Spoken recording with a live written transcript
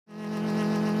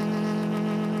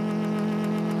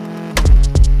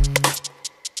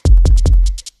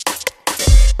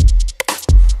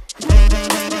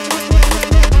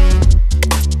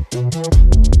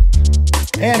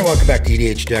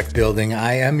EDH deck building.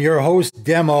 I am your host,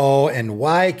 Demo, and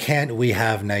why can't we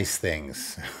have nice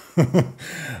things?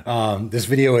 This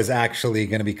video is actually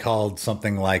going to be called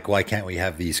something like, why can't we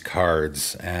have these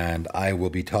cards? And I will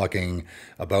be talking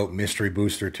about Mystery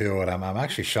Booster 2, and I'm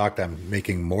actually shocked I'm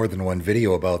making more than one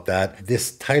video about that.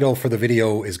 This title for the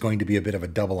video is going to be a bit of a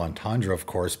double entendre, of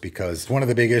course, because one of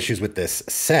the big issues with this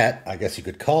set, I guess you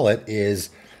could call it,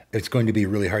 is it's going to be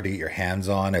really hard to get your hands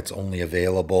on. It's only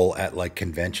available at like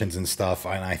conventions and stuff.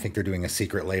 And I think they're doing a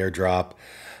secret layer drop.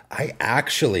 I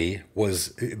actually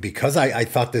was, because I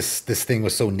thought this thing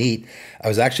was so neat, I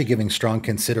was actually giving strong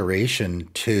consideration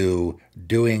to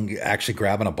actually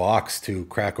grabbing a box to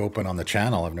crack open on the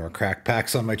channel. I've never cracked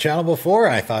packs on my channel before.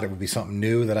 I thought it would be something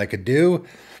new that I could do.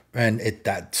 And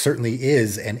that certainly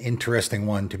is an interesting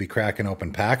one to be cracking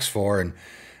open packs for. And,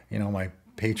 you know, my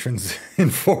patrons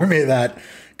inform me that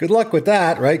good luck with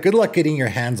that, right? Good luck getting your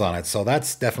hands on it. So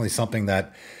that's definitely something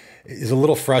that is a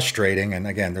little frustrating. And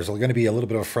again, there's going to be a little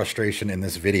bit of frustration in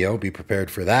this video. Be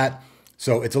prepared for that.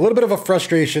 So it's a little bit of a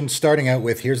frustration starting out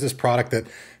with, here's this product that,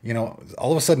 you know,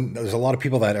 all of a sudden there's a lot of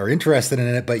people that are interested in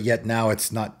it, but yet now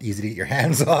it's not easy to get your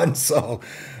hands on. So,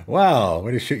 wow,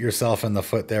 way to shoot yourself in the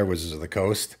foot there, Wizards of the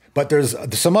Coast. But there's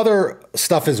some other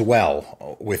stuff as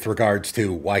well with regards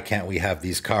to why can't we have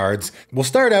these cards. We'll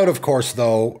start out, of course,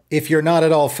 though, if you're not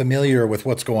at all familiar with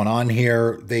what's going on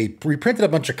here, they reprinted a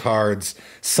bunch of cards,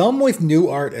 some with new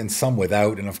art and some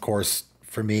without. And of course,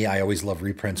 for me, I always love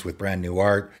reprints with brand new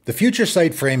art. The Future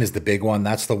Sight frame is the big one.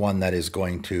 That's the one that is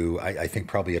going to, I think,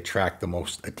 probably attract the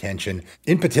most attention.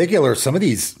 In particular, some of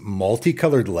these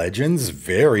multicolored legends,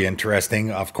 very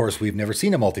interesting. Of course, we've never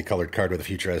seen a multicolored card with a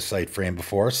Future Sight frame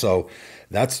before, so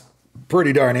that's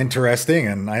pretty darn interesting.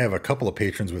 And I have a couple of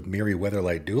patrons with Mirri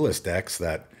Weatherlight Duelist decks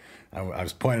that I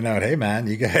was pointing out, hey man,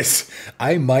 you guys,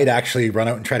 I might actually run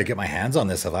out and try to get my hands on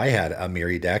this if I had a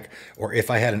Mirri deck, or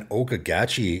if I had an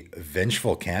Okagachi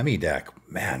Vengeful Kami deck.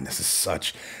 Man, this is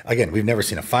such, again, we've never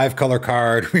seen a 5-color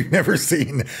card. We've never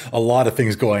seen a lot of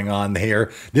things going on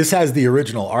here. This has the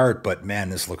original art, but man,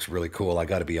 this looks really cool. I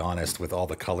got to be honest, with all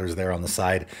the colors there on the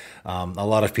side. A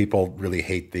lot of people really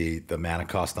hate the mana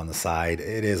cost on the side.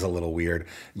 It is a little weird.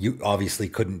 You obviously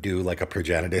couldn't do like a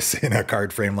Progenitus in a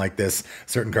card frame like this.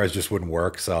 Certain cards just wouldn't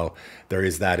work. So there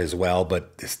is that as well,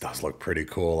 but this does look pretty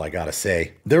cool, I gotta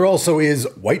say. There also is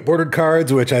white bordered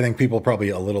cards, which I think people are probably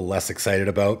a little less excited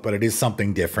about, but it is something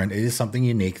different. It is something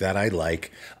unique that I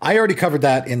like. I already covered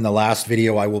that in the last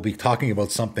video. I will be talking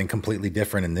about something completely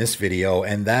different in this video,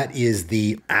 and that is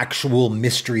the actual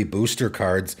Mystery Booster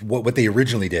cards, what they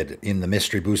originally did in the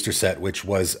Mystery Booster set, which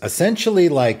was essentially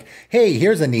like, hey,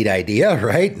 here's a neat idea,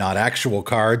 right? Not actual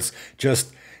cards,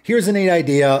 just here's a neat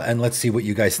idea, and let's see what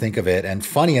you guys think of it. And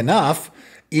funny enough,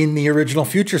 in the original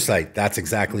Future Sight, that's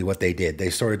exactly what they did. They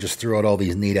sort of just threw out all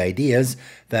these neat ideas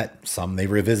that some they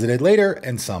revisited later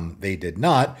and some they did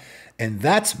not. And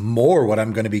that's more what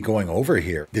I'm going to be going over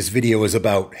here. This video is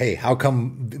about, hey, how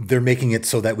come they're making it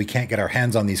so that we can't get our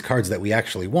hands on these cards that we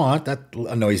actually want? That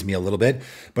annoys me a little bit.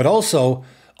 But also,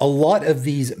 a lot of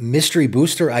these Mystery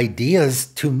Booster ideas,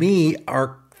 to me,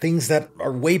 are things that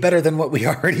are way better than what we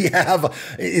already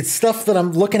have. It's stuff that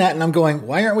I'm looking at and I'm going,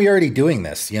 why aren't we already doing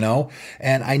this, you know?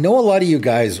 And I know a lot of you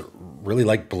guys really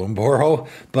like Bloomborough,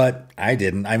 but I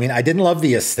didn't. I mean, I didn't love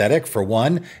the aesthetic, for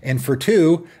one, and for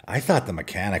two, I thought the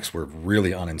mechanics were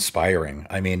really uninspiring.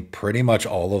 I mean, pretty much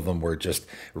all of them were just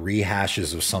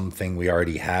rehashes of something we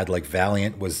already had. Like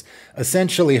Valiant was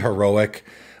essentially heroic.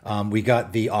 We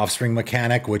got the Offspring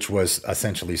mechanic, which was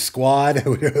essentially Squad,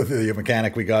 the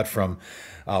mechanic we got from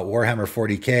Warhammer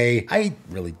 40K. I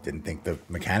really didn't think the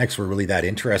mechanics were really that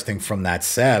interesting from that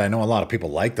set. I know a lot of people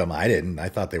liked them. I didn't. I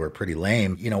thought they were pretty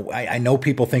lame. You know, I know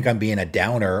people think I'm being a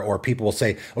downer, or people will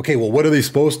say, okay, well, what are they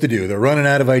supposed to do? They're running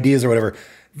out of ideas or whatever.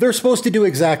 They're supposed to do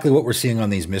exactly what we're seeing on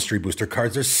these Mystery Booster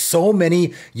cards. There's so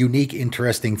many unique,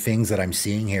 interesting things that I'm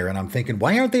seeing here, and I'm thinking,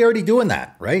 why aren't they already doing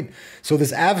that, right? So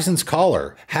this Avacyn's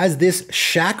Collar has this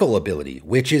shackle ability,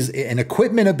 which is an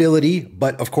equipment ability,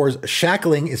 but of course,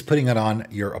 shackling is putting it on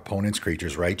your opponent's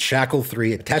creatures, right? Shackle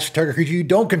 3, attached to target creature you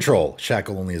don't control.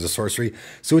 Shackle only is a sorcery.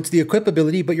 So it's the equip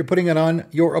ability, but you're putting it on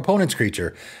your opponent's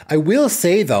creature. I will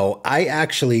say, though, I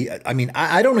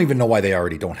don't even know why they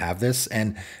already don't have this,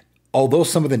 and although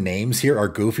some of the names here are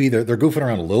goofy, they're goofing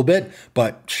around a little bit,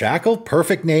 but Shackle,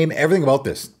 perfect name, everything about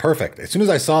this, perfect. As soon as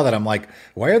I saw that, I'm like,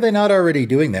 why are they not already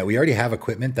doing that? We already have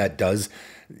equipment that does,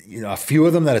 you know, a few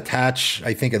of them that attach,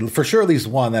 I think for sure at least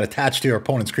one that attach to your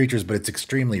opponent's creatures, but it's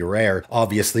extremely rare,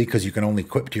 obviously, because you can only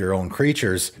equip to your own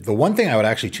creatures. The one thing I would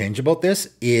actually change about this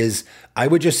is I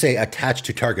would just say attach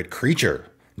to target creature,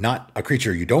 not a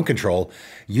creature you don't control,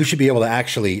 you should be able to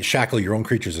actually shackle your own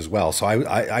creatures as well. So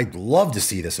I'd love to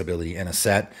see this ability in a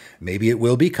set. Maybe it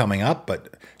will be coming up,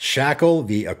 but shackle,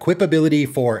 the equip ability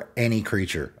for any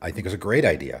creature, I think is a great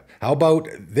idea. How about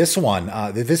this one?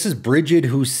 This is Brigid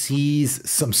who sees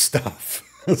some stuff.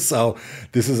 So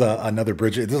this is another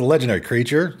Brigid. This is a legendary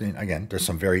creature. And again, there's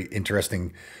some very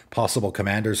interesting possible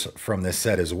commanders from this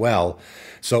set as well.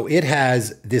 So it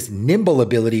has this nimble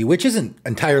ability, which isn't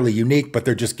entirely unique, but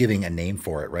they're just giving a name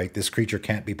for it, right? This creature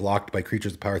can't be blocked by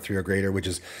creatures of power 3 or greater, which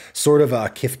is sort of a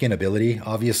Kithkin ability,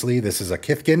 obviously. This is a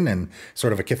Kithkin and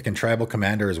sort of a Kithkin tribal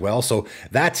commander as well. So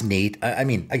that's neat. I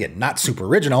mean, again, not super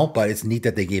original, but it's neat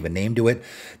that they gave a name to it.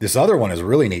 This other one is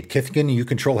really neat. Kithkin you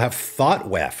control have Thought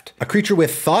Weft. A creature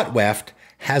with Thought Weft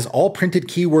has all printed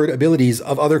keyword abilities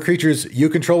of other creatures you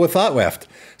control with Thought Weft.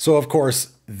 So of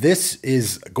course, this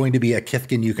is going to be a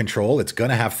Kithkin you control. It's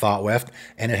going to have Thought Weft,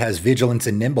 and it has Vigilance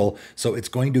and Nimble. So it's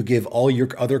going to give all your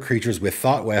other creatures with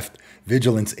Thought Weft,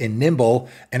 Vigilance, and Nimble.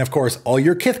 And of course, all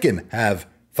your Kithkin have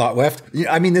Thought Weft.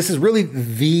 I mean, this is really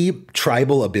the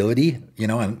tribal ability, you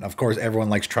know, and of course, everyone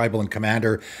likes tribal and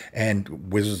commander,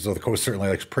 and Wizards of the Coast certainly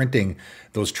likes printing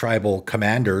those tribal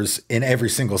commanders in every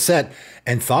single set.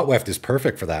 And Thought Weft is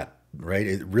perfect for that, right?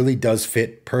 It really does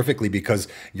fit perfectly because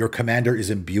your commander is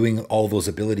imbuing all those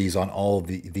abilities on all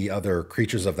the other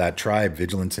creatures of that tribe,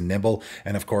 Vigilance and Nimble.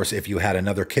 And of course, if you had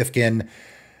another Kithkin,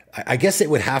 I guess it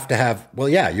would have to have, well,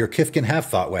 yeah, your Kithkin have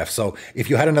Thought Weft. So if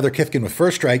you had another Kithkin with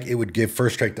First Strike, it would give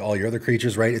First Strike to all your other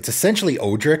creatures, right? It's essentially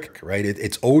Odric, right?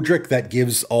 It's Odric that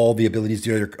gives all the abilities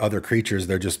to your other creatures.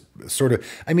 They're just sort of,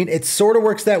 I mean, it sort of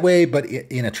works that way, but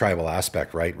in a tribal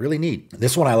aspect, right? Really neat.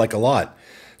 This one I like a lot.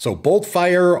 So Bolt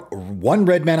Fire, 1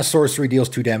 red mana sorcery, deals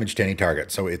 2 damage to any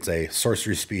target. So it's a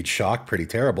sorcery speed shock, pretty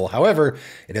terrible. However,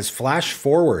 it has Flash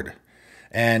Forward.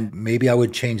 And maybe I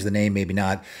would change the name, maybe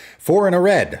not. 4 and a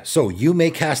red. So you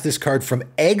may cast this card from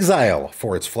exile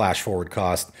for its flash forward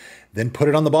cost, then put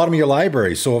it on the bottom of your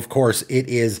library. So of course it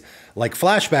is like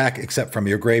Flashback, except from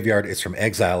your graveyard, it's from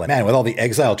exile. And man, with all the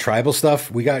exile tribal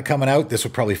stuff we got coming out, this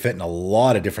would probably fit in a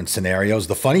lot of different scenarios.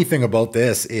 The funny thing about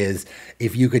this is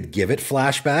if you could give it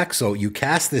Flashback, so you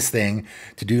cast this thing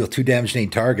to do 2 damage to any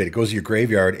target, it goes to your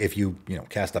graveyard. If you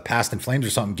cast a Past in Flames or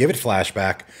something, give it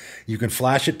Flashback, you can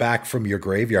flash it back from your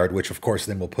graveyard, which of course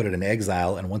then will put it in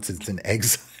exile. And once it's in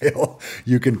exile,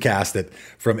 you can cast it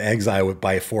from exile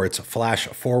for its flash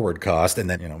forward cost. And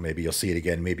then, maybe you'll see it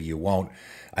again, maybe you won't.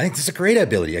 I think this is a great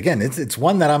ability. Again, it's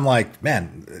one that I'm like,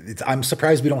 man, I'm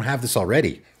surprised we don't have this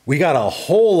already. We got a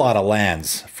whole lot of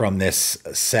lands from this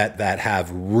set that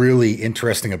have really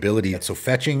interesting ability. So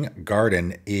Fetching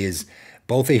Garden is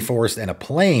both a forest and a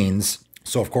plains.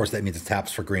 So of course that means it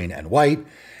taps for green and white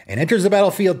and enters the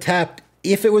battlefield tapped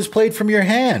if it was played from your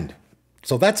hand.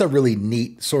 So that's a really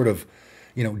neat sort of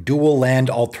dual land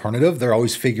alternative. They're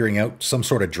always figuring out some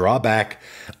sort of drawback.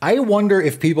 I wonder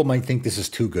if people might think this is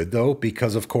too good though,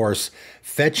 because of course,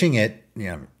 fetching it,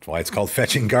 that's why it's called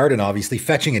Fetching Garden, obviously.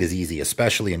 Fetching it is easy,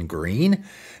 especially in green,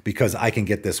 because I can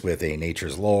get this with a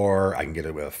Nature's Lore, I can get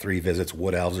it with 3 visits,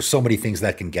 Wood Elves. There's so many things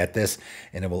that can get this,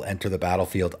 and it will enter the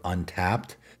battlefield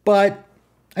untapped. But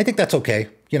I think that's okay.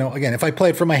 Again, if I play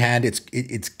it from my hand,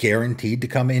 it's guaranteed to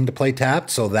come into play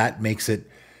tapped, so that makes it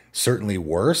certainly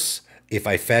worse. If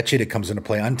I fetch it, it comes into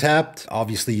play untapped.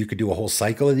 Obviously, you could do a whole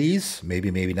cycle of these. Maybe,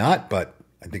 maybe not, but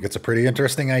I think it's a pretty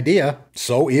interesting idea.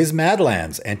 So is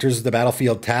Madlands. Enters the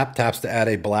battlefield taps to add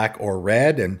a black or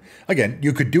red. And again,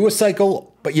 you could do a cycle,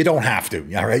 but you don't have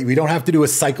to. All right, we don't have to do a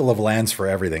cycle of lands for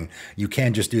everything. You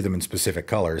can just do them in specific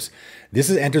colors.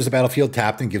 This enters the battlefield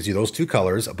tapped and gives you those 2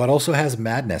 colors, but also has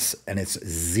Madness, and it's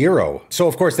 0. So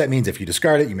of course that means if you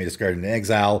discard it, you may discard it in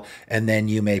exile, and then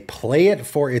you may play it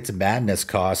for its Madness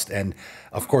cost. And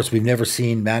of course, we've never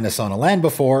seen Madness on a land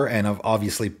before, and of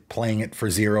obviously playing it for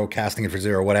 0, casting it for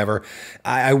 0, whatever.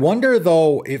 I wonder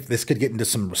though if this could get into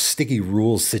some sticky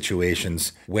rules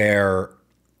situations where,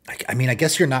 I mean, I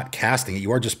guess you're not casting it,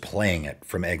 you are just playing it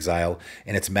from exile,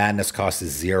 and its Madness cost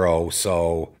is 0,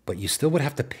 so, but you still would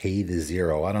have to pay the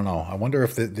 0. I don't know. I wonder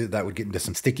if that would get into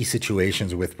some sticky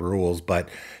situations with rules, but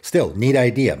still, neat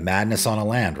idea. Madness on a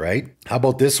land, right? How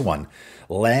about this one?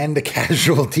 Land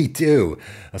Casualty 2.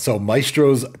 So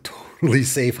Maestro's totally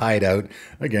safe hideout.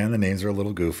 Again, the names are a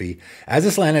little goofy. As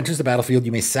this land enters the battlefield,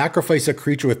 you may sacrifice a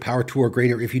creature with power 2 or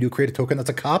greater. If you do, create a token that's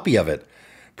a copy of it.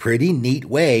 Pretty neat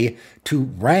way to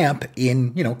ramp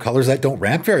in, colors that don't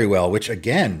ramp very well, which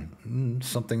again,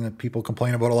 Something that people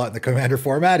complain about a lot in the Commander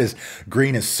format is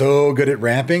green is so good at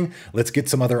ramping. Let's get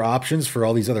some other options for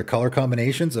all these other color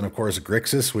combinations. And of course,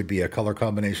 Grixis would be a color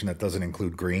combination that doesn't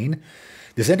include green.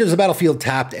 This enters the battlefield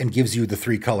tapped and gives you the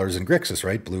 3 colors in Grixis,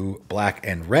 right? Blue, black,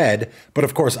 and red. But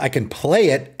of course, I can play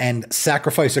it and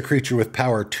sacrifice a creature with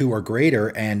power 2 or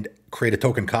greater and create a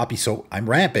token copy. So I'm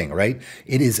ramping, right?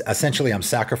 It is essentially, I'm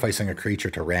sacrificing a creature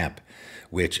to ramp,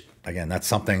 which again, that's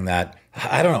something that,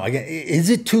 I don't know. Again, is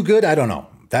it too good? I don't know.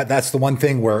 That's the one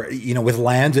thing where, you know, with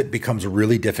lands, it becomes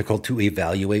really difficult to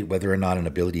evaluate whether or not an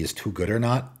ability is too good or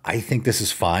not. I think this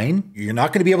is fine. You're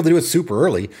not going to be able to do it super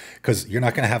early because you're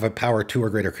not going to have a power 2 or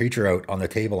greater creature out on the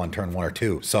table on turn 1 or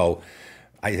 2. So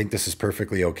I think this is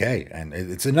perfectly okay. And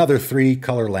it's another 3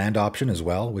 color land option as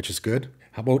well, which is good.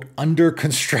 How about Under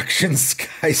Construction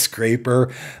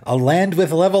Skyscraper, a land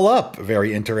with level up?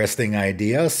 Very interesting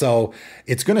idea. So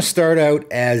it's going to start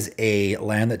out as a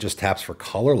land that just taps for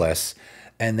colorless.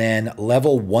 And then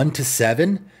level 1 to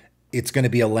 7, it's going to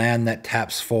be a land that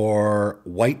taps for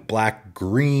white, black,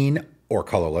 green, or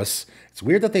colorless. It's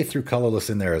weird that they threw colorless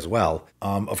in there as well.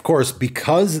 Of course,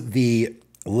 because the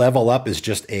level up is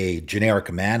just a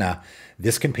generic mana,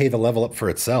 this can pay the level up for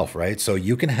itself, right? So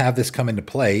you can have this come into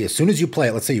play. As soon as you play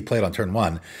it, let's say you play it on turn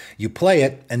 1, you play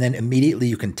it, and then immediately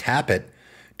you can tap it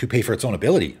to pay for its own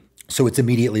ability. So it's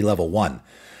immediately level 1.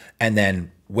 And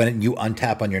then when you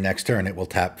untap on your next turn, it will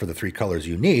tap for the 3 colors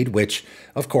you need, which,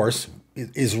 of course,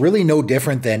 is really no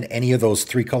different than any of those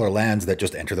 3 color lands that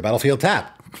just enter the battlefield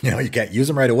tap. You know, you can't use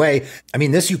them right away. I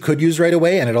mean, this you could use right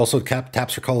away, and it also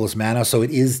taps for colorless mana, so it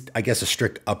is, I guess, a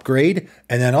strict upgrade.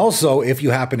 And then also, if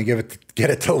you happen to get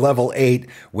it to level 8,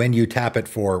 when you tap it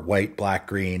for white, black,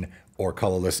 green, or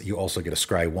colorless, you also get a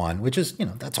Scry 1, which is, you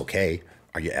know, that's okay.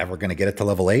 Are you ever going to get it to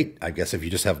level 8? I guess if you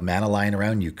just have mana lying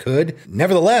around, you could.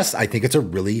 Nevertheless, I think it's a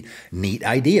really neat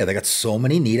idea. They got so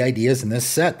many neat ideas in this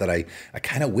set that I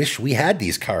kind of wish we had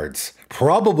these cards.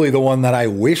 Probably the one that I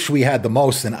wish we had the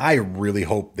most, and I really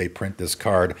hope they print this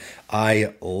card.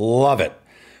 I love it.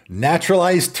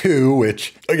 Naturalize 2,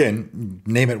 which, again,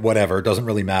 name it whatever, doesn't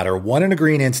really matter. 1 in a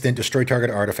green instant, destroy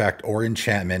target artifact or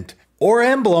enchantment or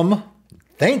emblem.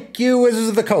 Thank you, Wizards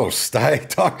of the Coast. I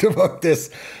talked about this,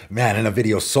 man, in a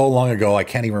video so long ago, I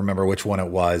can't even remember which one it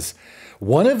was.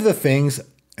 One of the things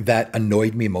that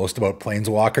annoyed me most about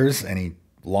Planeswalkers, any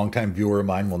longtime viewer of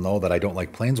mine will know that I don't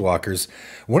like Planeswalkers.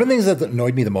 One of the things that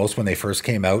annoyed me the most when they first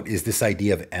came out is this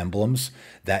idea of emblems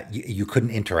that you couldn't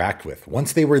interact with.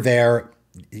 Once they were there,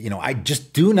 you know, I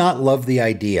just do not love the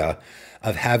idea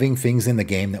of having things in the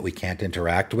game that we can't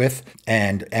interact with.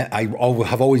 And I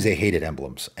have always hated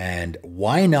emblems. And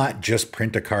why not just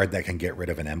print a card that can get rid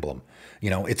of an emblem?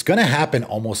 You know, it's going to happen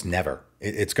almost never.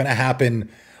 It's going to happen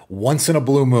once in a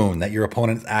blue moon that your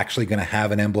opponent is actually going to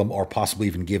have an emblem or possibly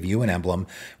even give you an emblem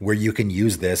where you can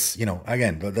use this. You know,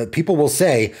 again, the people will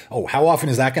say, oh, how often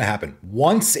is that going to happen?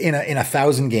 Once in a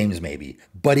 1,000 games, maybe,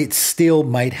 but it still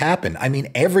might happen. I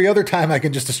mean, every other time I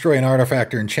can just destroy an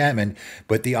artifact or enchantment,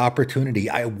 but the opportunity,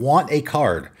 I want a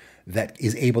card that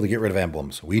is able to get rid of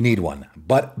emblems. We need one.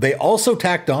 But they also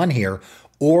tacked on here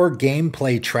or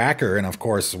gameplay tracker. And of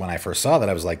course, when I first saw that,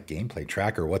 I was like, gameplay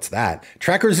tracker, what's that?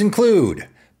 Trackers include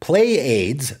play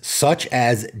aids such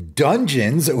as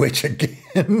dungeons, which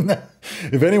again,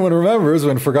 if anyone remembers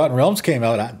when Forgotten Realms came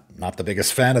out, I'm not the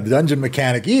biggest fan of the dungeon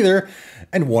mechanic either.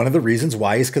 And one of the reasons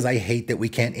why is because I hate that we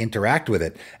can't interact with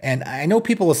it. And I know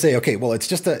people will say, okay, well, it's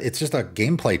just a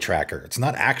gameplay tracker. It's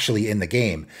not actually in the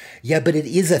game. Yeah, but it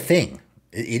is a thing.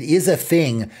 It is a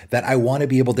thing that I want to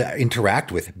be able to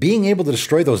interact with. Being able to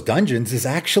destroy those dungeons is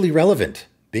actually relevant.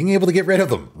 Being able to get rid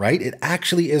of them, right? It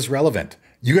actually is relevant.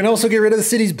 You can also get rid of the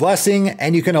City's Blessing,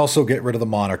 and you can also get rid of the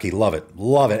Monarchy. Love it.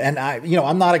 Love it. And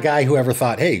I'm not a guy who ever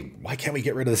thought, hey, why can't we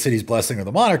get rid of the City's Blessing or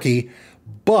the Monarchy?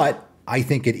 But I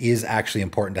think it is actually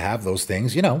important to have those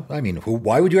things. You know, I mean,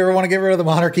 why would you ever want to get rid of the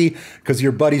Monarchy? Because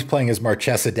your buddy's playing his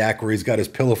Marchesa deck where he's got his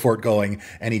Pillow Fort going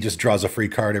and he just draws a free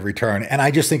card every turn. And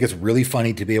I just think it's really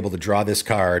funny to be able to draw this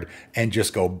card and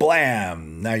just go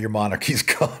blam, now your Monarchy's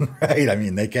gone, right? I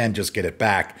mean, they can just get it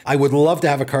back. I would love to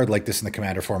have a card like this in the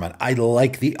Commander format. I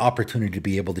like the opportunity to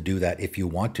be able to do that if you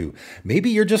want to. Maybe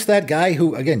you're just that guy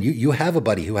who, again, you have a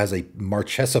buddy who has a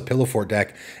Marchesa Pillow Fort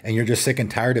deck and you're just sick and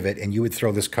tired of it and you would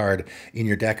throw this card in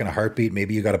your deck in a heartbeat.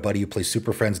 Maybe you got a buddy who plays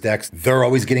Super Friends decks. They're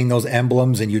always getting those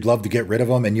emblems and you'd love to get rid of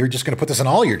them and you're just going to put this in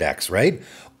all your decks, right?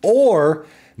 Or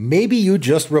maybe you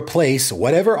just replace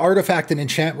whatever artifact and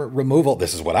enchantment removal.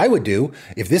 This is what I would do.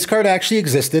 If this card actually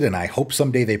existed, and I hope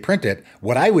someday they print it,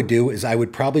 what I would do is I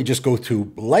would probably just go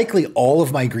through likely all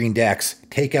of my green decks,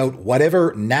 take out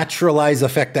whatever naturalize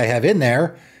effect I have in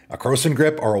there, a Krosan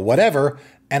Grip or whatever,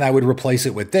 and I would replace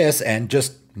it with this, and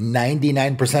just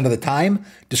 99% of the time,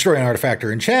 destroy an artifact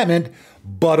or enchantment.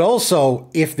 But also,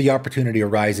 if the opportunity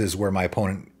arises where my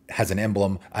opponent has an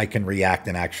emblem, I can react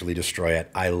and actually destroy it.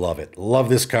 I love it. Love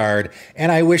this card, and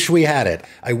I wish we had it.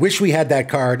 I wish we had that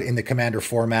card in the Commander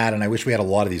format, and I wish we had a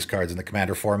lot of these cards in the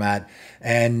Commander format.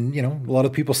 And, you know, a lot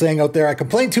of people saying out there, I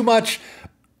complain too much.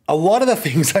 A lot of the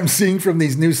things I'm seeing from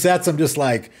these new sets, I'm just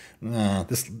like,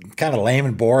 this kind of lame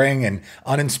and boring and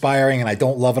uninspiring, and I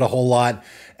don't love it a whole lot.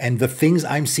 And the things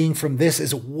I'm seeing from this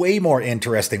is way more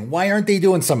interesting. Why aren't they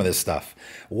doing some of this stuff?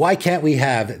 Why can't we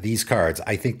have these cards?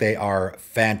 I think they are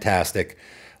fantastic.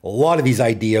 A lot of these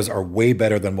ideas are way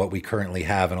better than what we currently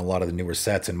have in a lot of the newer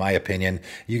sets, in my opinion.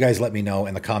 You guys let me know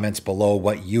in the comments below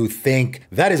what you think.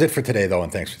 That is it for today, though,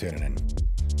 and thanks for tuning in.